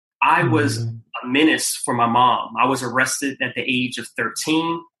I Oh my was God. a menace for my mom. I was arrested at the age of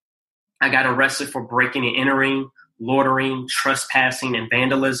 13. I got arrested for breaking and entering, loitering, trespassing, and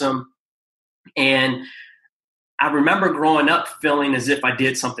vandalism. And I remember growing up feeling as if I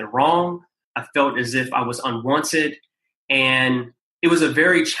did something wrong. I felt as if I was unwanted. And it was a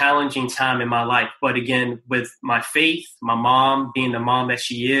very challenging time in my life. But again, with my faith, my mom being the mom that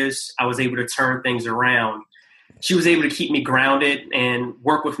she is, I was able to turn things around. She was able to keep me grounded and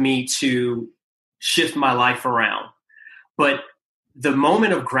work with me to shift my life around. But the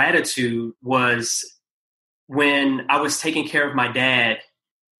moment of gratitude was when I was taking care of my dad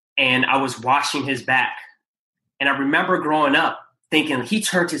and I was washing his back. And I remember growing up thinking, he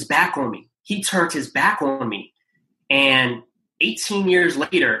turned his back on me. He turned his back on me. And 18 years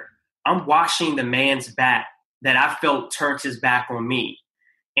later, I'm washing the man's back that I felt turned his back on me.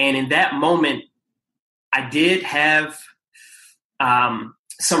 And in that moment, I did have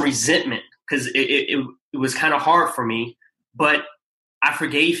some resentment because it was kind of hard for me, but I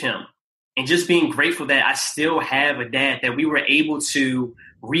forgave him. And just being grateful that I still have a dad, that we were able to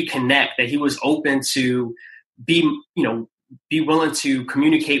reconnect, that he was open to be willing to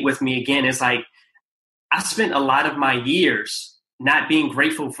communicate with me again. It's like I spent a lot of my years not being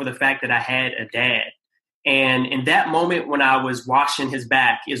grateful for the fact that I had a dad. And in that moment when I was washing his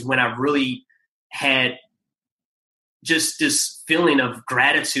back is when I really had just this feeling of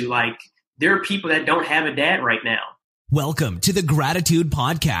gratitude. Like there are people that don't have a dad right now. Welcome to the Gratitude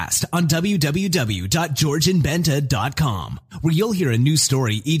Podcast on www.georgianbenta.com, where you'll hear a new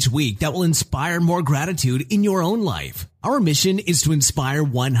story each week that will inspire more gratitude in your own life. Our mission is to inspire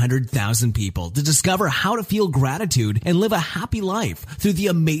 100,000 people to discover how to feel gratitude and live a happy life through the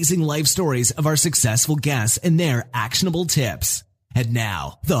amazing life stories of our successful guests and their actionable tips. And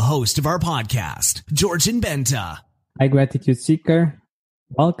now, the host of our podcast, Georgian Benta. Hi, Gratitude Seeker.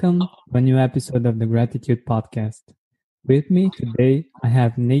 Welcome to a new episode of the Gratitude Podcast. With me today, I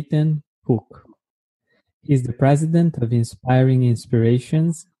have Nathan Hook. He's the president of Inspiring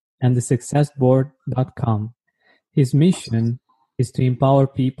Inspirations and the successboard.com. His mission is to empower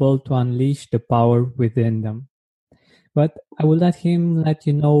people to unleash the power within them. But I will let him let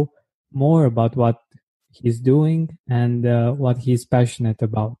you know more about what he's doing and what he's passionate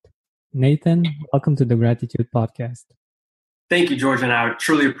about. Nathan, welcome to the Gratitude Podcast. Thank you, George, and I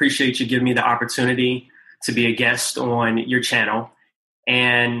truly appreciate you giving me the opportunity to be a guest on your channel.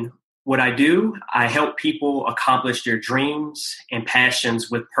 And what I do, I help people accomplish their dreams and passions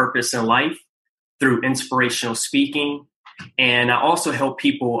with purpose in life through inspirational speaking. And I also help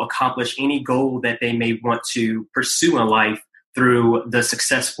people accomplish any goal that they may want to pursue in life through the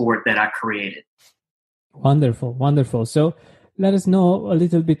success board that I created. Wonderful, wonderful. So let us know a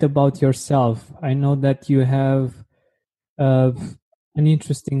little bit about yourself. I know that you have an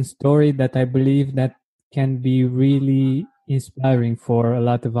interesting story that I believe that can be really inspiring for a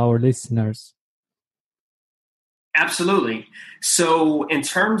lot of our listeners. Absolutely. So in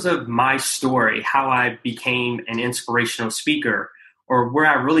terms of my story, how I became an inspirational speaker, or where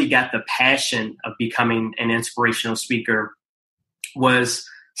I really got the passion of becoming an inspirational speaker, was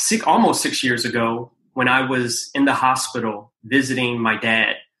almost 6 years ago when I was in the hospital visiting my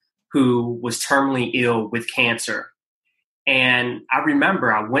dad, who was terminally ill with cancer. And I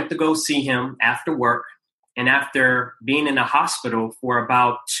remember I went to go see him after work. And after being in the hospital for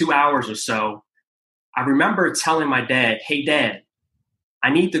about 2 hours or so, I remember telling my dad, "Hey, Dad, I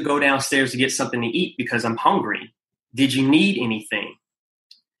need to go downstairs to get something to eat because I'm hungry. Did you need anything?"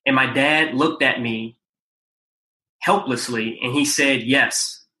 And my dad looked at me helplessly and he said,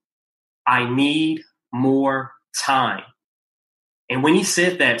 "Yes, I need more time." And when he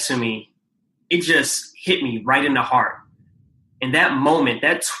said that to me, it just hit me right in the heart. And that moment,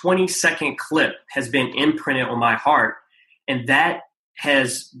 that 20-second clip has been imprinted on my heart. And that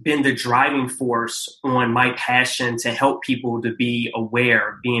has been the driving force on my passion to help people to be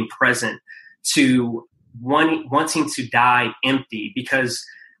aware, being present, to wanting to die empty, because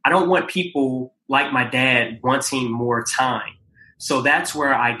I don't want people like my dad wanting more time. So that's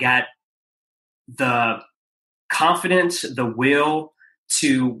where I got the confidence, the will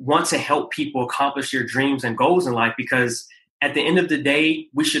to want to help people accomplish their dreams and goals in life, because at the end of the day,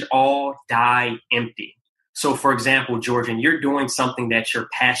 we should all die empty. So, for example, Georgian, you're doing something that you're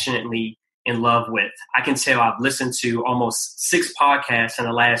passionately in love with. I can tell I've listened to almost 6 podcasts in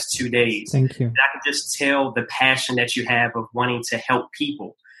the last 2 days. Thank you. And I can just tell the passion that you have of wanting to help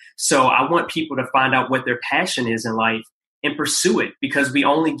people. So I want people to find out what their passion is in life and pursue it, because we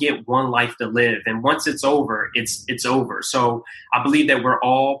only get one life to live. And once it's over, it's over. So I believe that we're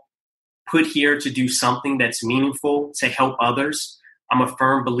all put here to do something that's meaningful, to help others. I'm a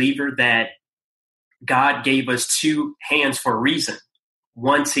firm believer that God gave us two hands for a reason,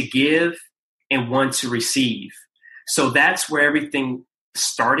 one to give and one to receive. So that's where everything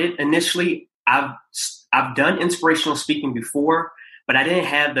started initially. I've done inspirational speaking before, but I didn't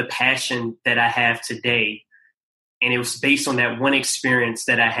have the passion that I have today. And it was based on that one experience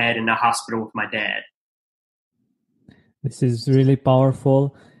that I had in the hospital with my dad. This is really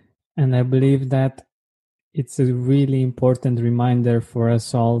powerful. And I believe that it's a really important reminder for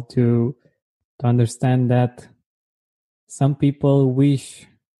us all to understand that some people wish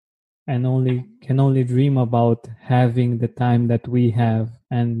and can only dream about having the time that we have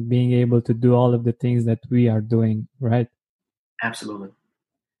and being able to do all of the things that we are doing, right? Absolutely.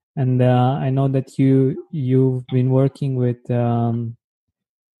 And I know that you've been working with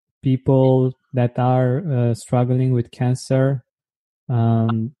people that are struggling with cancer,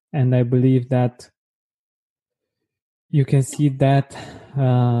 and I believe that you can see that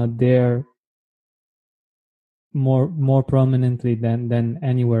there more prominently than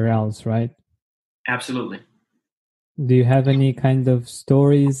anywhere else, right? Absolutely. Do you have any kind of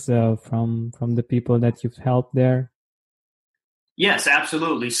stories from the people that you've helped there? Yes,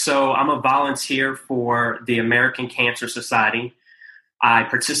 absolutely. So I'm a volunteer for the American Cancer Society. I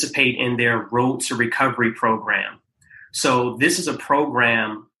participate in their Road to Recovery program. So this is a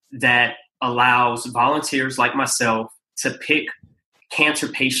program that allows volunteers like myself to pick cancer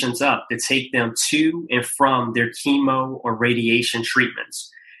patients up to take them to and from their chemo or radiation treatments.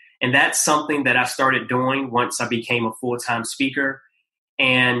 And that's something that I started doing once I became a full-time speaker.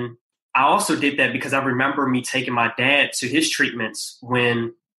 And I also did that because I remember me taking my dad to his treatments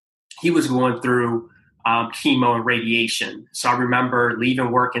when he was going through chemo and radiation. So I remember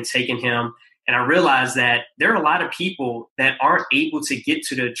leaving work and taking him. And I realized that there are a lot of people that aren't able to get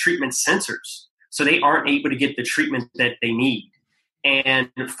to the treatment centers. So they aren't able to get the treatment that they need. And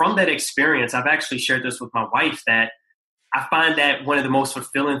from that experience, I've actually shared this with my wife that I find that one of the most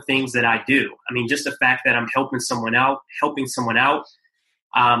fulfilling things that I do. I mean, just the fact that I'm helping someone out,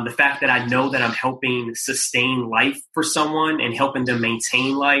 the fact that I know that I'm helping sustain life for someone and helping them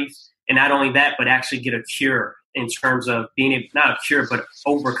maintain life. And not only that, but actually get a cure in terms of being, not a cure, but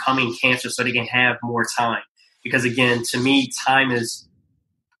overcoming cancer so they can have more time. Because again, to me, time is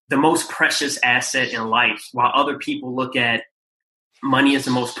the most precious asset in life. While other people look at money as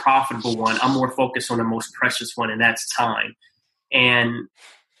the most profitable one, I'm more focused on the most precious one, and that's time. And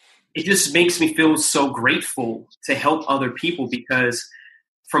it just makes me feel so grateful to help other people because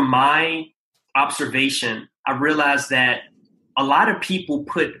from my observation, I realized that a lot of people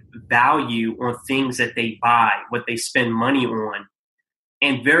put value on things that they buy, what they spend money on,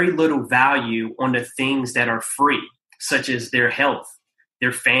 and very little value on the things that are free, such as their health,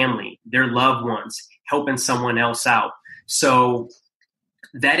 their family, their loved ones, helping someone else out. So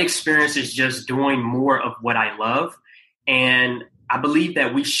that experience is just doing more of what I love. And I believe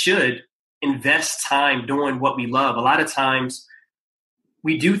that we should invest time doing what we love. A lot of times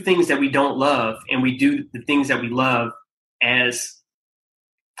we do things that we don't love, and we do the things that we love as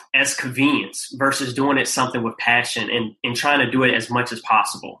convenience versus doing it something with passion and trying to do it as much as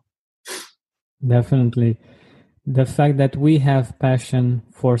possible. Definitely. The fact that we have passion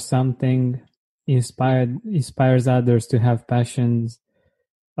for something inspires others to have passions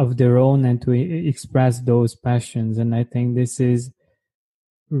of their own and to express those passions. And I think this is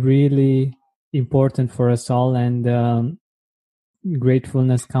really important for us all. And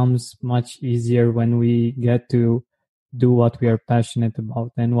gratefulness comes much easier when we get to do what we are passionate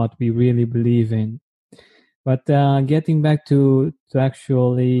about and what we really believe in. But getting back to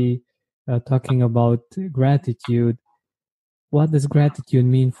actually talking about gratitude, what does gratitude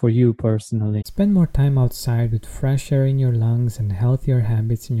mean for you personally? Spend more time outside with fresh air in your lungs and healthier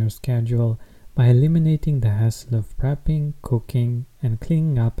habits in your schedule by eliminating the hassle of prepping, cooking, and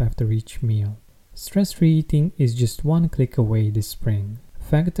cleaning up after each meal. Stress-free eating is just one click away this spring.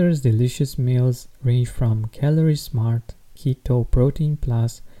 Factor's delicious meals range from Calorie Smart, Keto, Protein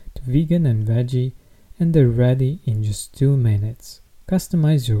Plus to vegan and veggie, and they're ready in just 2 minutes.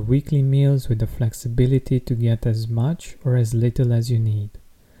 Customize your weekly meals with the flexibility to get as much or as little as you need.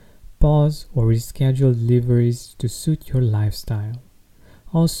 Pause or reschedule deliveries to suit your lifestyle.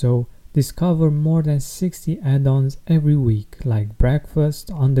 Also, discover more than 60 add-ons every week like breakfast,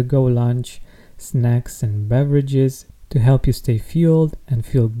 on-the-go lunch, snacks and beverages to help you stay fueled and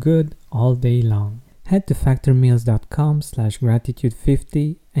feel good all day long. Head to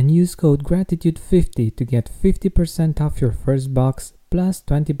factormeals.com/gratitude50 and use code gratitude50 to get 50% off your first box plus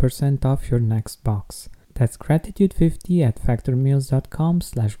 20% off your next box. That's gratitude50 at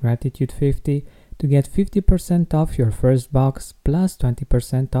factormeals.com/gratitude50 to get 50% off your first box plus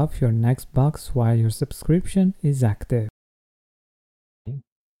 20% off your next box while your subscription is active.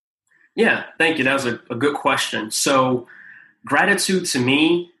 Yeah, thank you. That was a good question. So gratitude to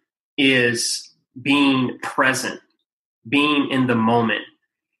me is being present, being in the moment.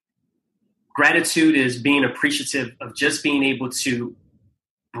 Gratitude is being appreciative of just being able to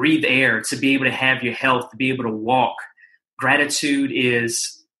breathe air, to be able to have your health, to be able to walk. Gratitude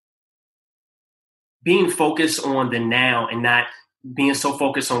is being focused on the now and not being so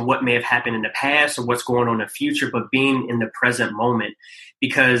focused on what may have happened in the past or what's going on in the future, but being in the present moment.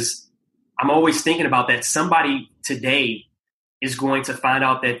 Because I'm always thinking about that somebody today is going to find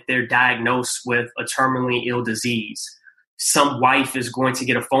out that they're diagnosed with a terminally ill disease. Some wife is going to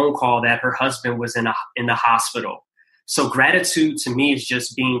get a phone call that her husband was in the hospital. So gratitude to me is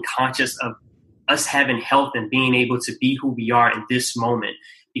just being conscious of us having health and being able to be who we are in this moment,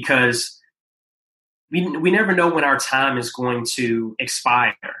 because we never know when our time is going to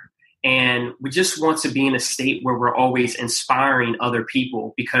expire. And we just want to be in a state where we're always inspiring other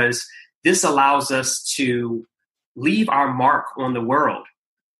people, because this allows us to leave our mark on the world.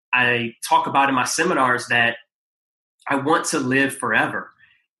 I talk about in my seminars that I want to live forever.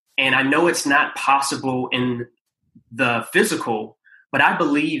 And I know it's not possible in the physical, but I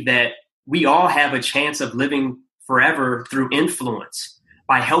believe that we all have a chance of living forever through influence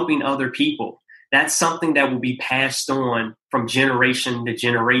by helping other people. That's something that will be passed on from generation to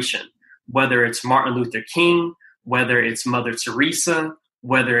generation, whether it's Martin Luther King, whether it's Mother Teresa,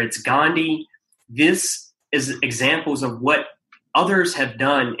 whether it's Gandhi. This is examples of what others have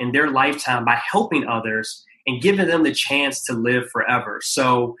done in their lifetime by helping others and giving them the chance to live forever.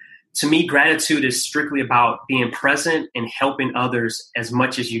 So to me, gratitude is strictly about being present and helping others as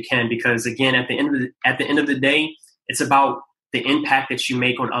much as you can, because again, at the end of the day, it's about the impact that you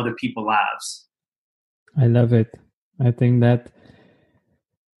make on other people's lives. I love it. I think that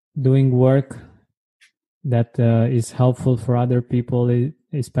doing work that is helpful for other people,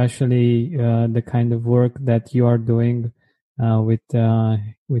 especially the kind of work that you are doing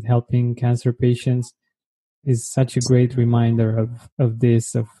with helping cancer patients, is such a great reminder of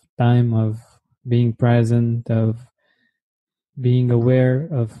this, of time, of being present, of being aware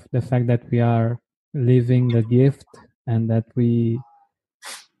of the fact that we are living the gift and that we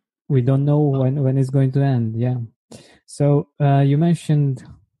don't know when it's going to end. Yeah. So you mentioned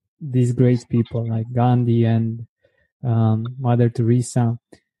these great people like Gandhi and Mother Teresa.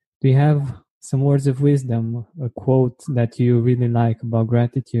 Do you have some words of wisdom, a quote that you really like about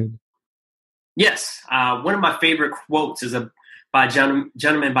gratitude? Yes. One of my favorite quotes is by a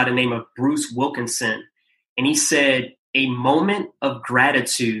gentleman by the name of Bruce Wilkinson. And he said, "A moment of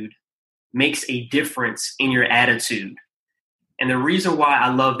gratitude makes a difference in your attitude." And the reason why I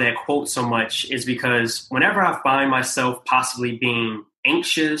love that quote so much is because whenever I find myself possibly being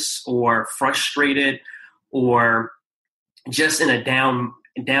anxious or frustrated or just in a down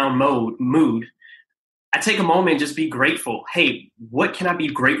mood, I take a moment and just be grateful. Hey, what can I be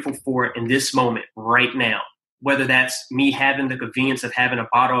grateful for in this moment right now? Whether that's me having the convenience of having a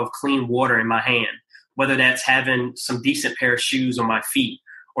bottle of clean water in my hand, whether that's having some decent pair of shoes on my feet,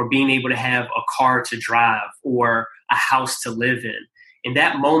 or being able to have a car to drive or a house to live in. In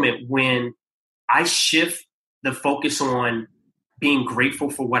that moment, when I shift the focus on being grateful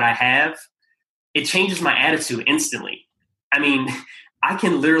for what I have, it changes my attitude instantly. I mean, I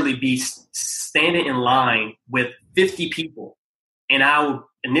can literally be standing in line with 50 people, and I will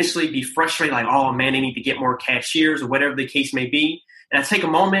initially be frustrated, like, oh man, they need to get more cashiers or whatever the case may be. And I take a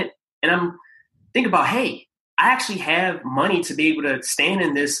moment and I'm think about, hey, I actually have money to be able to stand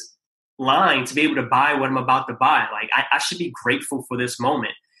in this line to be able to buy what I'm about to buy. Like I should be grateful for this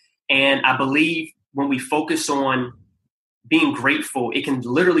moment. And I believe when we focus on being grateful, it can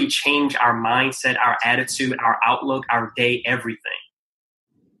literally change our mindset, our attitude, our outlook, our day, everything.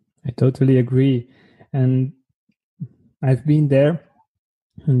 I totally agree. And I've been there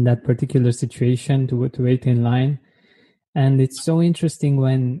in that particular situation to wait in line. And it's so interesting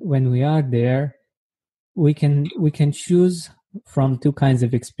when we are there, we can choose from two kinds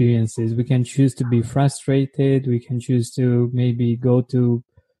of experiences. We can choose to be frustrated. We can choose to maybe go to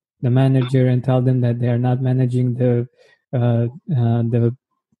the manager and tell them that they are not managing the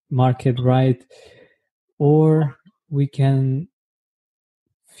market right, or we can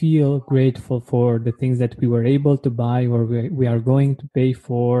feel grateful for the things that we were able to buy or we are going to pay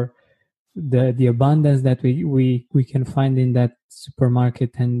for, the abundance that we can find in that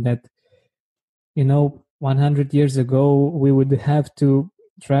supermarket, and that 100 years ago we would have to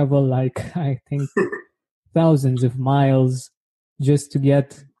travel like I think thousands of miles just to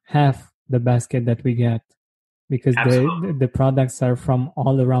get half the basket that we get, because the products are from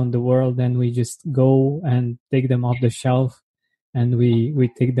all around the world, and we just go and take them off the shelf and we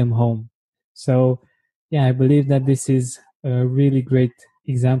take them home. So yeah, I believe that this is a really great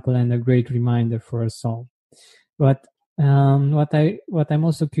example and a great reminder for us all. But what I'm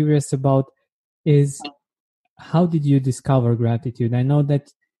also curious about is, how did you discover gratitude? I know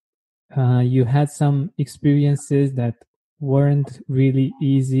that you had some experiences that weren't really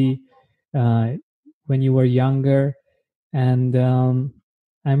easy when you were younger, and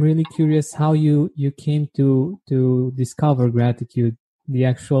I'm really curious how you came to discover gratitude, the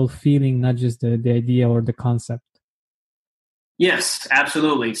actual feeling, not just the idea or the concept. Yes,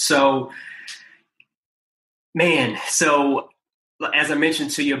 absolutely. So as I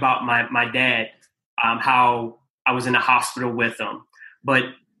mentioned to you about my dad, how I was in the hospital with him, but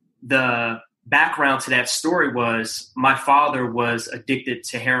the background to that story was my father was addicted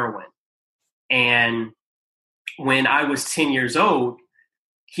to heroin. And when I was 10 years old,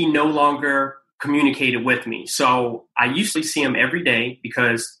 he no longer communicated with me. So I usually see him every day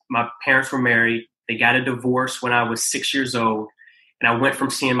because my parents were married. They got a divorce when I was 6 years old. And I went from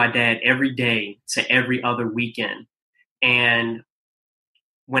seeing my dad every day to every other weekend. And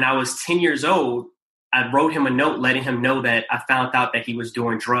when I was 10 years old, I wrote him a note letting him know that I found out that he was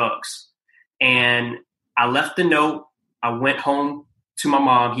doing drugs. And I left the note. I went home to my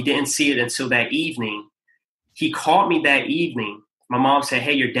mom. He didn't see it until that evening. He called me that evening. My mom said,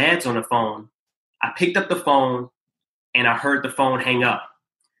 "Hey, your dad's on the phone." I picked up the phone and I heard the phone hang up.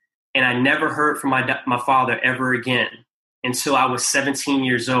 And I never heard from my father ever again until I was 17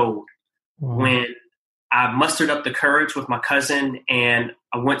 years old. Wow. When I mustered up the courage with my cousin and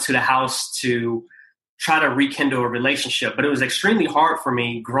I went to the house to try to rekindle a relationship. But it was extremely hard for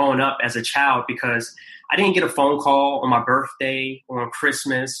me growing up as a child because I didn't get a phone call on my birthday or on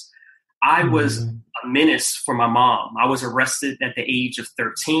Christmas. I was a menace for my mom. I was arrested at the age of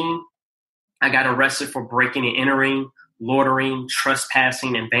 13. I got arrested for breaking and entering, loitering,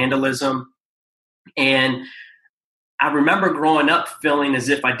 trespassing, and vandalism. And I remember growing up feeling as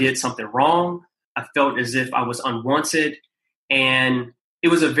if I did something wrong. I felt as if I was unwanted. And it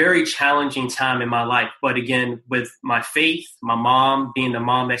was a very challenging time in my life. But again, with my faith, my mom being the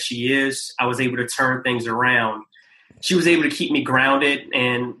mom that she is, I was able to turn things around. She was able to keep me grounded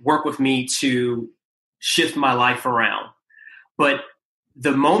and work with me to shift my life around. But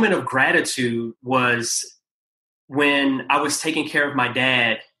the moment of gratitude was when I was taking care of my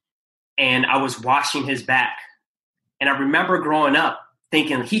dad and I was washing his back. And I remember growing up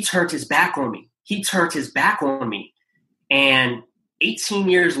thinking, he turned his back on me. He turned his back on me. And 18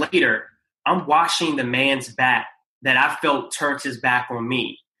 years later, I'm washing the man's back that I felt turned his back on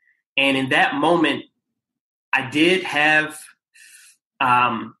me. And in that moment, I did have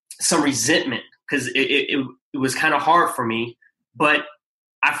some resentment because it was kind of hard for me, but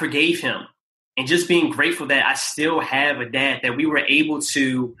I forgave him. And just being grateful that I still have a dad, that we were able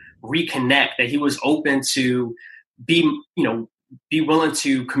to reconnect, that he was open to be willing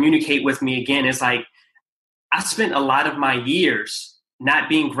to communicate with me again. It's like I spent a lot of my years not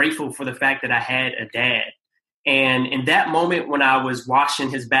being grateful for the fact that I had a dad. And in that moment when I was washing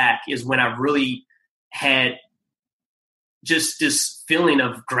his back is when I really had just this feeling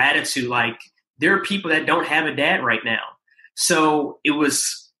of gratitude. Like there are people that don't have a dad right now. So it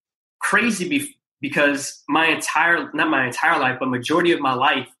was crazy because not my entire life, but majority of my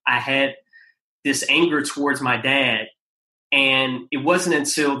life, I had this anger towards my dad. And it wasn't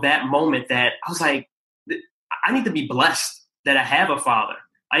until that moment that I was like, I need to be blessed that I have a father.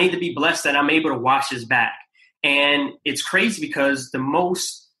 I need to be blessed that I'm able to wash his back. And it's crazy because the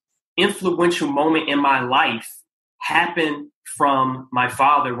most influential moment in my life happened from my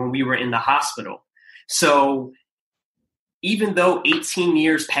father when we were in the hospital. So even though 18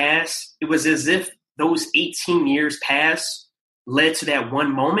 years passed, it was as if those 18 years passed led to that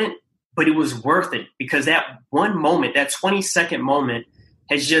one moment, but it was worth it because that one moment, that 20-second moment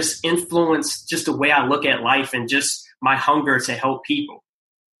has just influenced just the way I look at life and just my hunger to help people.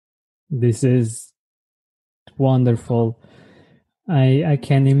 This is wonderful. I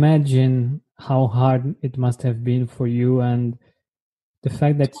can imagine how hard it must have been for you, and the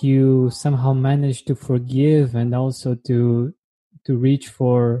fact that you somehow managed to forgive and also to reach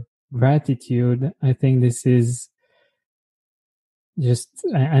for gratitude. I think this is just,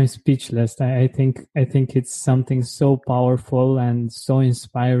 I'm speechless. I think it's something so powerful and so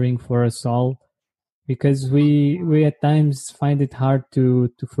inspiring for us all, because we at times find it hard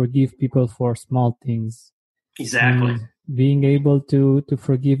to forgive people for small things. Exactly. And being able to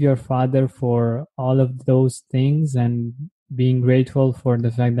forgive your father for all of those things and being grateful for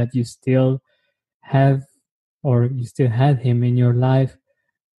the fact that you still have or you still had him in your life.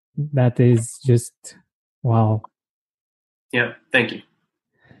 That is just wow. Yeah, thank you.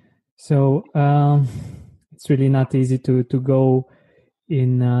 So it's really not easy to go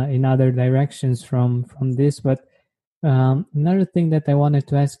in other directions from this. But another thing that I wanted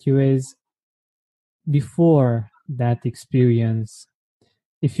to ask you is, before that experience,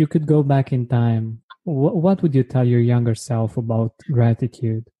 if you could go back in time, what would you tell your younger self about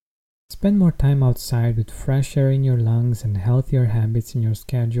gratitude? Spend more time outside with fresh air in your lungs and healthier habits in your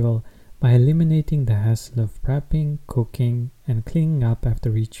schedule by eliminating the hassle of prepping, cooking, and cleaning up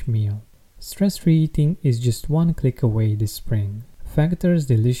after each meal. Stress-free eating is just one click away this spring. Factor's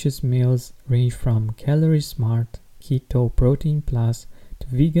delicious meals range from Calorie Smart, Keto, Protein Plus to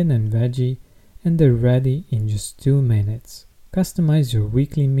vegan and veggie, and they're ready in just 2 minutes. Customize your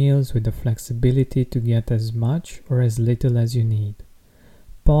weekly meals with the flexibility to get as much or as little as you need.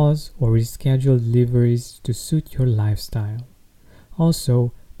 Pause or reschedule deliveries to suit your lifestyle.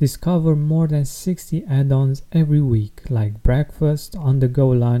 Also, discover more than 60 add-ons every week, like breakfast, on-the-go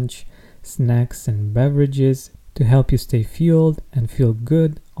lunch, snacks, and beverages to help you stay fueled and feel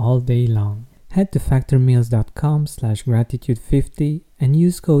good all day long. Head to factormeals.com/gratitude50 and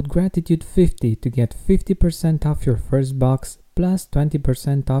use code gratitude50 to get 50% off your first box plus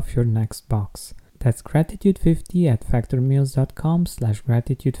 20% off your next box. That's gratitude50 at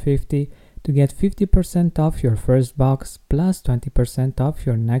factormeals.com/gratitude50 to get 50% off your first box plus 20% off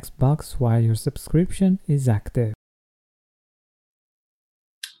your next box while your subscription is active.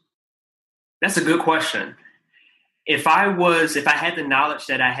 That's a good question. If I had the knowledge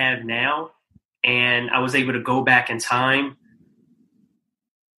that I have now and I was able to go back in time,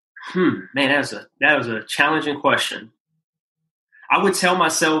 man, that was a challenging question. I would tell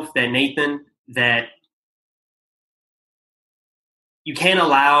myself that, Nathan, that you can't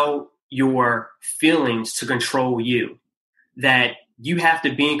allow your feelings to control you, that you have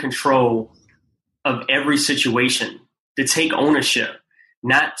to be in control of every situation, to take ownership,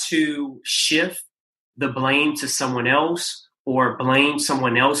 not to shift the blame to someone else or blame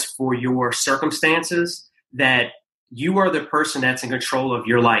someone else for your circumstances, that you are the person that's in control of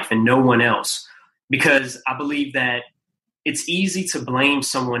your life and no one else. Because I believe that it's easy to blame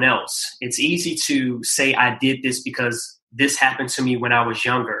someone else. It's easy to say, I did this because this happened to me when I was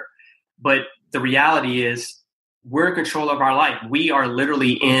younger. But the reality is we're in control of our life. We are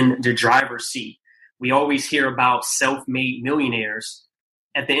literally in the driver's seat. We always hear about self-made millionaires.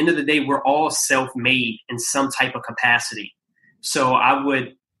 At the end of the day, we're all self-made in some type of capacity. So I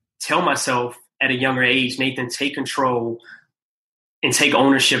would tell myself at a younger age, Nathan, take control and take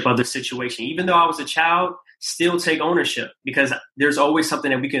ownership of the situation. Even though I was a child, still take ownership, because there's always something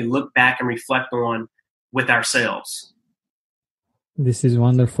that we can look back and reflect on with ourselves. This is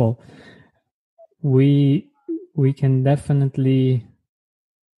wonderful. We can definitely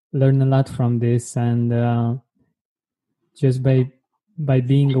learn a lot from this, and just by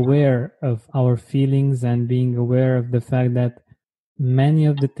being aware of our feelings and being aware of the fact that many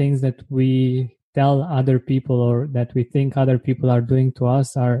of the things that we tell other people or that we think other people are doing to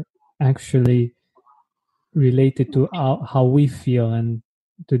us are actually related to how we feel and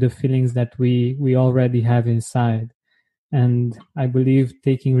to the feelings that we already have inside. And I believe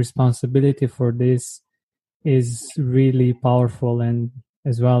taking responsibility for this is really powerful, and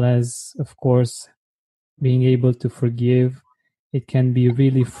as well as, of course, being able to forgive, it can be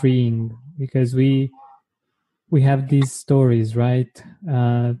really freeing, because we have these stories, right?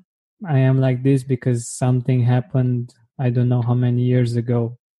 I am like this because something happened, I don't know how many years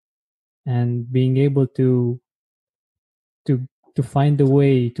ago. And being able to find a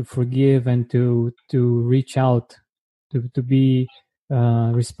way to forgive and to reach out, to be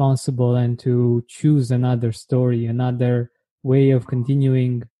responsible and to choose another story, another way of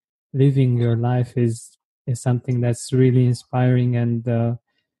continuing living your life is something that's really inspiring and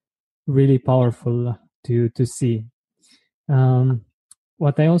really powerful to see.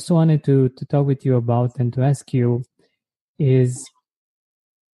 What I also wanted to talk with you about and to ask you is,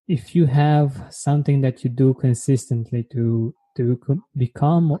 if you have something that you do consistently to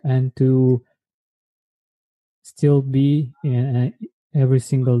become and to still be every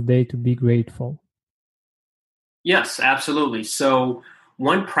single day to be grateful. Yes, absolutely. So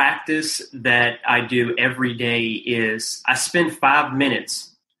one practice that I do every day is I spend 5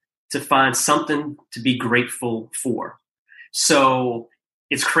 minutes to find something to be grateful for. So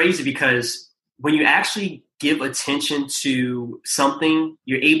it's crazy because when you actually give attention to something,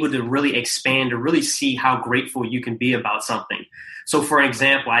 you're able to really expand, to really see how grateful you can be about something. So for an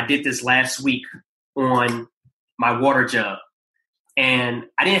example, I did this last week on my water jug. And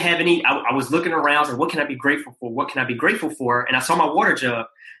I didn't have any, I was looking around, I was like, what can I be grateful for? What can I be grateful for? And I saw my water jug.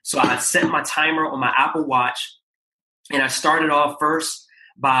 So I set my timer on my Apple Watch, and I started off first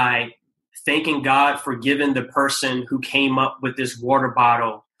by thanking God for giving the person who came up with this water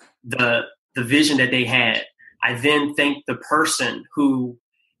bottle the vision that they had. I then thanked the person who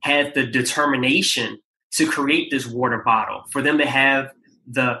had the determination to create this water bottle, for them to have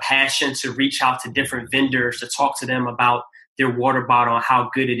the passion to reach out to different vendors, to talk to them about their water bottle and how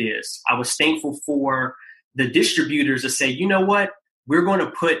good it is. I was thankful for the distributors to say, you know what, we're going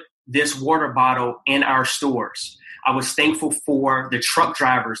to put this water bottle in our stores. I was thankful for the truck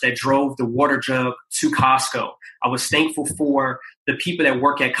drivers that drove the water jug to Costco. I was thankful for the people that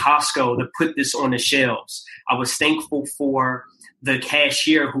work at Costco to put this on the shelves. I was thankful for the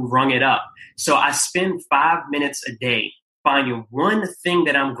cashier who rung it up. So I spend 5 minutes a day finding one thing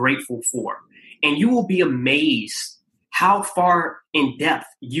that I'm grateful for. And you will be amazed how far in depth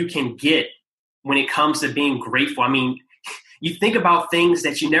you can get when it comes to being grateful. I mean, you think about things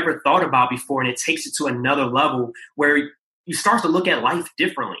that you never thought about before, and it takes it to another level where you start to look at life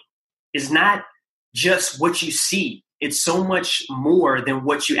differently. It's not just what you see. It's so much more than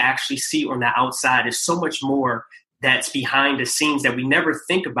what you actually see on the outside. It's so much more that's behind the scenes that we never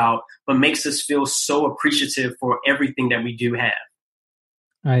think about, but makes us feel so appreciative for everything that we do have.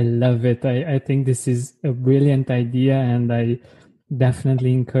 I love it. I think this is a brilliant idea, and I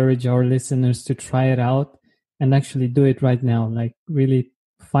definitely encourage our listeners to try it out and actually do it right now. Like, really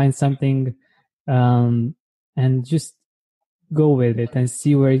find something and just go with it and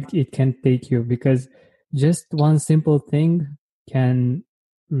see where it can take you, because just one simple thing can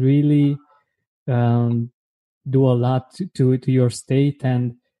really do a lot to your state,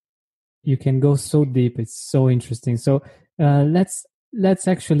 and you can go so deep. It's so interesting. So let's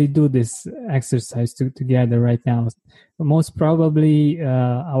actually do this exercise together right now. Most probably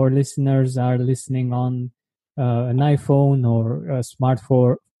our listeners are listening on an iPhone or a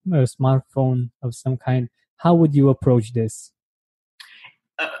smartphone of some kind. How would you approach this?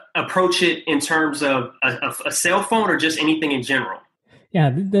 Approach it in terms of a cell phone, or just anything in general? Yeah,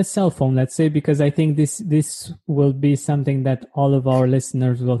 the cell phone, let's say, because I think this will be something that all of our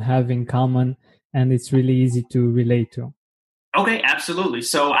listeners will have in common, and it's really easy to relate to. Okay, absolutely.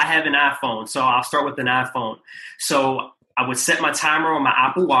 So I have an iPhone. So I'll start with an iPhone. So I would set my timer on my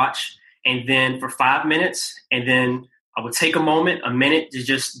Apple Watch, and then for 5 minutes, and then I would take a minute to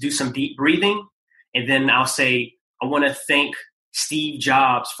just do some deep breathing. And then I'll say, I want to thank Steve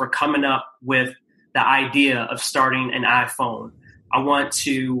Jobs for coming up with the idea of starting an iPhone. I want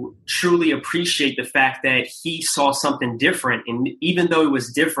to truly appreciate the fact that he saw something different. And even though it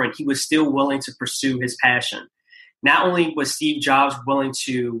was different, he was still willing to pursue his passion. Not only was Steve Jobs willing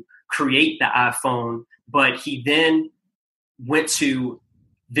to create the iPhone, but he then went to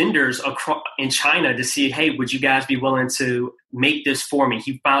vendors in China to see, hey, would you guys be willing to make this for me?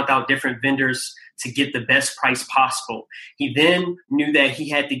 He found out different vendors to get the best price possible. He then knew that he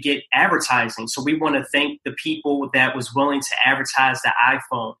had to get advertising. So we want to thank the people that was willing to advertise the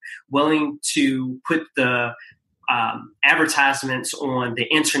iPhone, willing to put the advertisements on the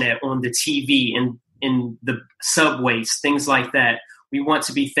internet, on the TV, and in the subways, things like that. We want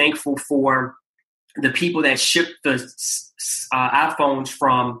to be thankful for the people that shipped the iPhones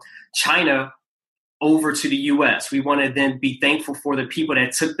from China over to the US. We want to then be thankful for the people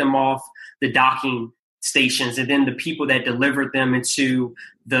that took them off the docking stations, and then the people that delivered them into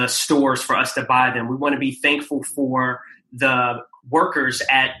the stores for us to buy them. We want to be thankful for the workers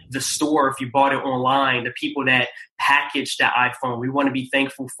at the store, if you bought it online, the people that packaged the iPhone. We want to be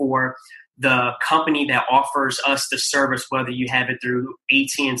thankful for the company that offers us the service, whether you have it through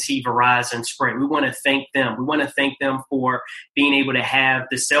AT&T, Verizon, Sprint. We want to thank them. We want to thank them for being able to have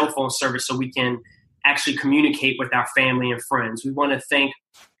the cell phone service so we can actually communicate with our family and friends. We want to thank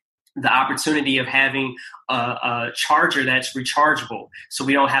the opportunity of having a charger that's rechargeable, so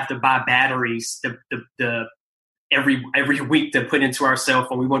we don't have to buy batteries every week to put into our cell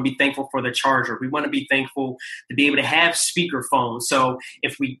phone. We want to be thankful for the charger. We want to be thankful to be able to have speaker phones. So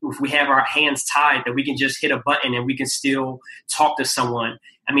if we have our hands tied, that we can just hit a button and we can still talk to someone.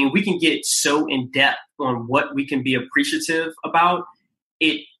 I mean, we can get so in depth on what we can be appreciative about.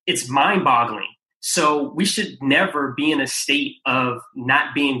 It's mind-boggling. So we should never be in a state of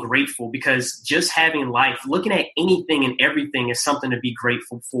not being grateful, because just having life, looking at anything and everything, is something to be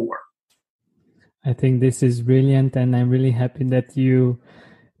grateful for. I think this is brilliant, and I'm really happy that you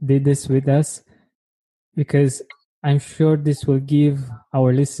did this with us, because I'm sure this will give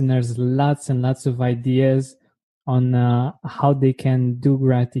our listeners lots and lots of ideas on how they can do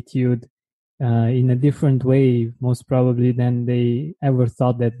gratitude in a different way, most probably, than they ever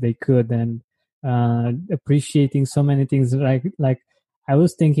thought that they could, and appreciating so many things. Like I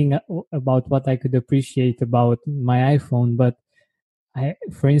was thinking about what I could appreciate about my iPhone, but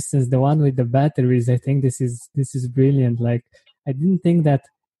for instance, the one with the batteries, I think this is brilliant. Like I didn't think that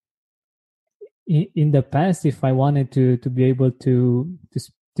in the past, if I wanted to be able to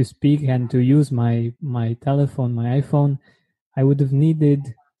speak and to use my telephone, my iPhone, I would have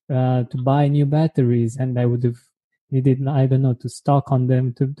needed to buy new batteries, and I would have needed, I don't know, to stock on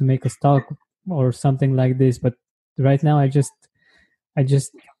them, to make a stock or something like this. But right now, I just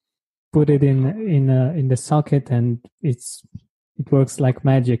put it in the socket, and it works like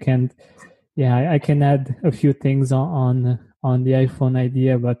magic. And yeah, I can add a few things on the iPhone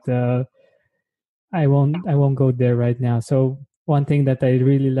idea, but I won't go there right now. So one thing that I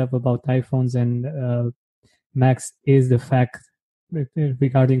really love about iPhones and Macs is the fact,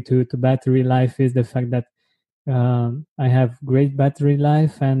 regarding to battery life, is the fact that I have great battery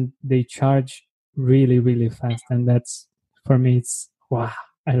life and they charge really, really fast. And that's, for me, it's wow,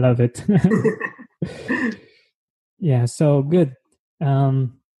 I love it. Yeah, so good.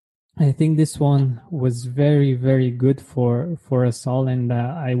 I think this one was very, very good for us all, and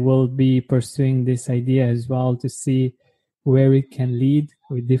I will be pursuing this idea as well to see where it can lead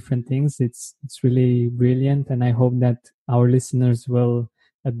with different things. It's really brilliant, and I hope that our listeners will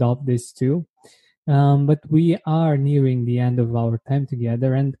adopt this too. But we are nearing the end of our time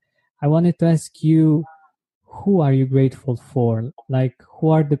together, and I wanted to ask you, who are you grateful for? Like, who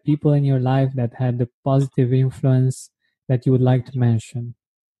are the people in your life that had a positive influence that you would like to mention?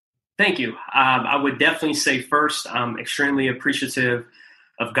 Thank you. I would definitely say first, I'm extremely appreciative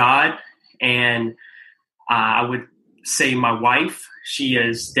of God. And I would say my wife. She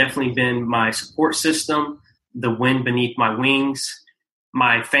has definitely been my support system, the wind beneath my wings.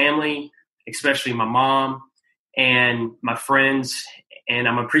 My family, especially my mom and my friends. And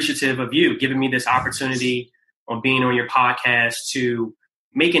I'm appreciative of you giving me this opportunity on being on your podcast to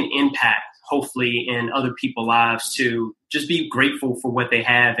make an impact, hopefully, in other people's lives, to just be grateful for what they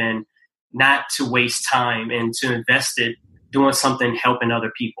have and not to waste time and to invest it doing something helping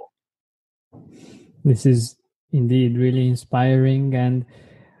other people. This is indeed really inspiring. And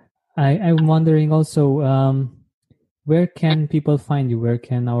I'm wondering also, where can people find you? Where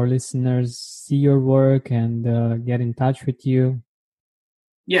can our listeners see your work and get in touch with you?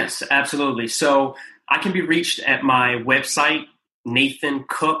 Yes, absolutely. So I can be reached at my website,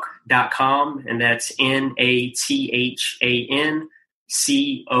 nathancook.com, and that's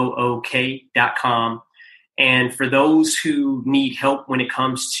NATHANCOOK.com. And for those who need help when it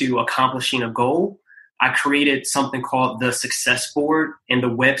comes to accomplishing a goal, I created something called the Success Board, and the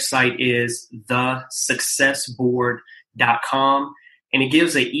website is thesuccessboard.com. And it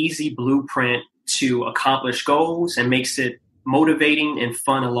gives an easy blueprint to accomplish goals and makes it motivating and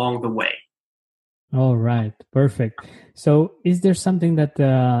fun along the way. All right, perfect. So is there something that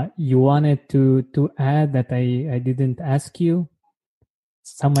you wanted to add that I didn't ask you?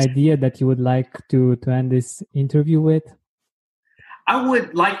 Some idea that you would like to end this interview with? I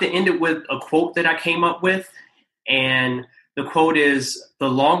would like to end it with a quote that I came up with. And the quote is, the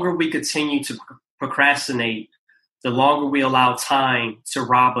longer we continue to procrastinate, the longer we allow time to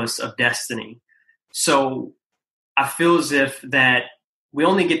rob us of destiny. So I feel as if that we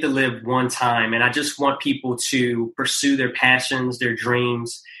only get to live one time. And I just want people to pursue their passions, their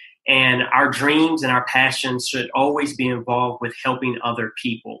dreams. And our dreams and our passions should always be involved with helping other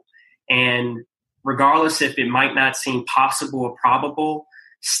people. And regardless if it might not seem possible or probable,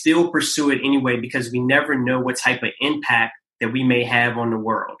 still pursue it anyway, because we never know what type of impact that we may have on the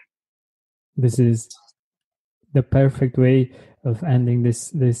world. This is the perfect way of ending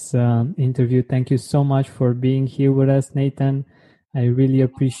this interview. Thank you so much for being here with us, Nathan. I really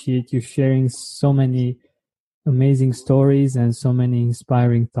appreciate you sharing so many amazing stories and so many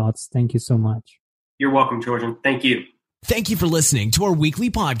inspiring thoughts. Thank you so much. You're welcome, Georgian. Thank you. Thank you for listening to our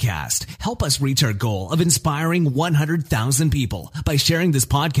weekly podcast. Help us reach our goal of inspiring 100,000 people by sharing this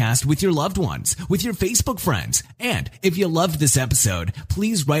podcast with your loved ones, with your Facebook friends. And if you loved this episode,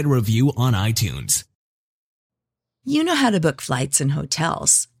 please write a review on iTunes. You know how to book flights and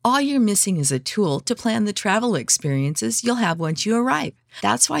hotels. All you're missing is a tool to plan the travel experiences you'll have once you arrive.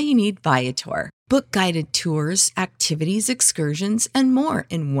 That's why you need Viator. Book guided tours, activities, excursions, and more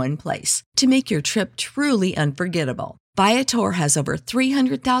in one place to make your trip truly unforgettable. Viator has over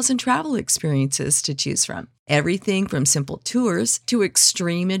 300,000 travel experiences to choose from. Everything from simple tours to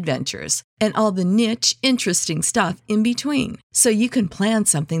extreme adventures and all the niche, interesting stuff in between. So you can plan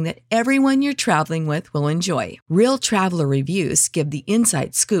something that everyone you're traveling with will enjoy. Real traveler reviews give the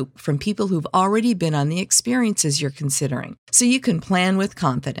inside scoop from people who've already been on the experiences you're considering. So you can plan with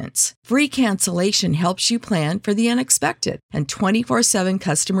confidence. Free cancellation helps you plan for the unexpected. And 24/7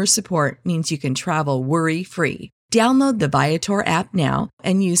 customer support means you can travel worry-free. Download the Viator app now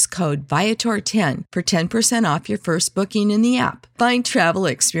and use code Viator10 for 10% off your first booking in the app. Find travel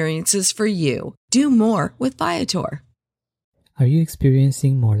experiences for you. Do more with Viator. Are you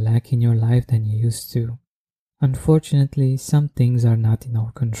experiencing more lack in your life than you used to? Unfortunately, some things are not in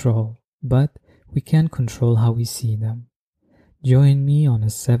our control, but we can control how we see them. Join me on a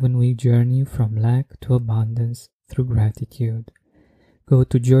 7-week journey from lack to abundance through gratitude. Go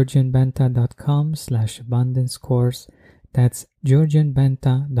to georgianbenta.com/abundance course. That's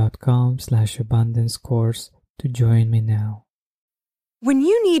georgianbenta.com/abundance course to join me now. When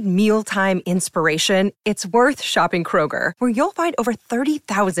you need mealtime inspiration, it's worth shopping Kroger, where you'll find over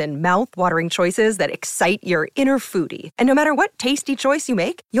 30,000 mouth-watering choices that excite your inner foodie. And no matter what tasty choice you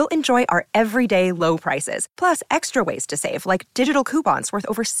make, you'll enjoy our everyday low prices, plus extra ways to save, like digital coupons worth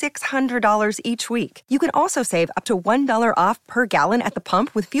over $600 each week. You can also save up to $1 off per gallon at the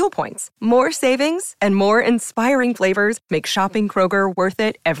pump with fuel points. More savings and more inspiring flavors make shopping Kroger worth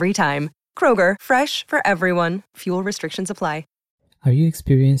it every time. Kroger, fresh for everyone. Fuel restrictions apply. Are you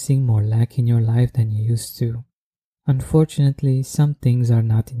experiencing more lack in your life than you used to? Unfortunately, some things are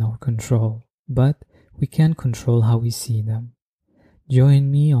not in our control, but we can control how we see them. Join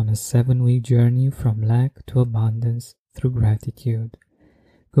me on a 7-week journey from lack to abundance through gratitude.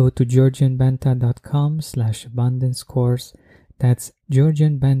 Go to georgianbenta.com/abundance course. That's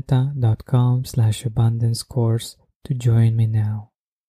georgianbenta.com/abundance course to join me now.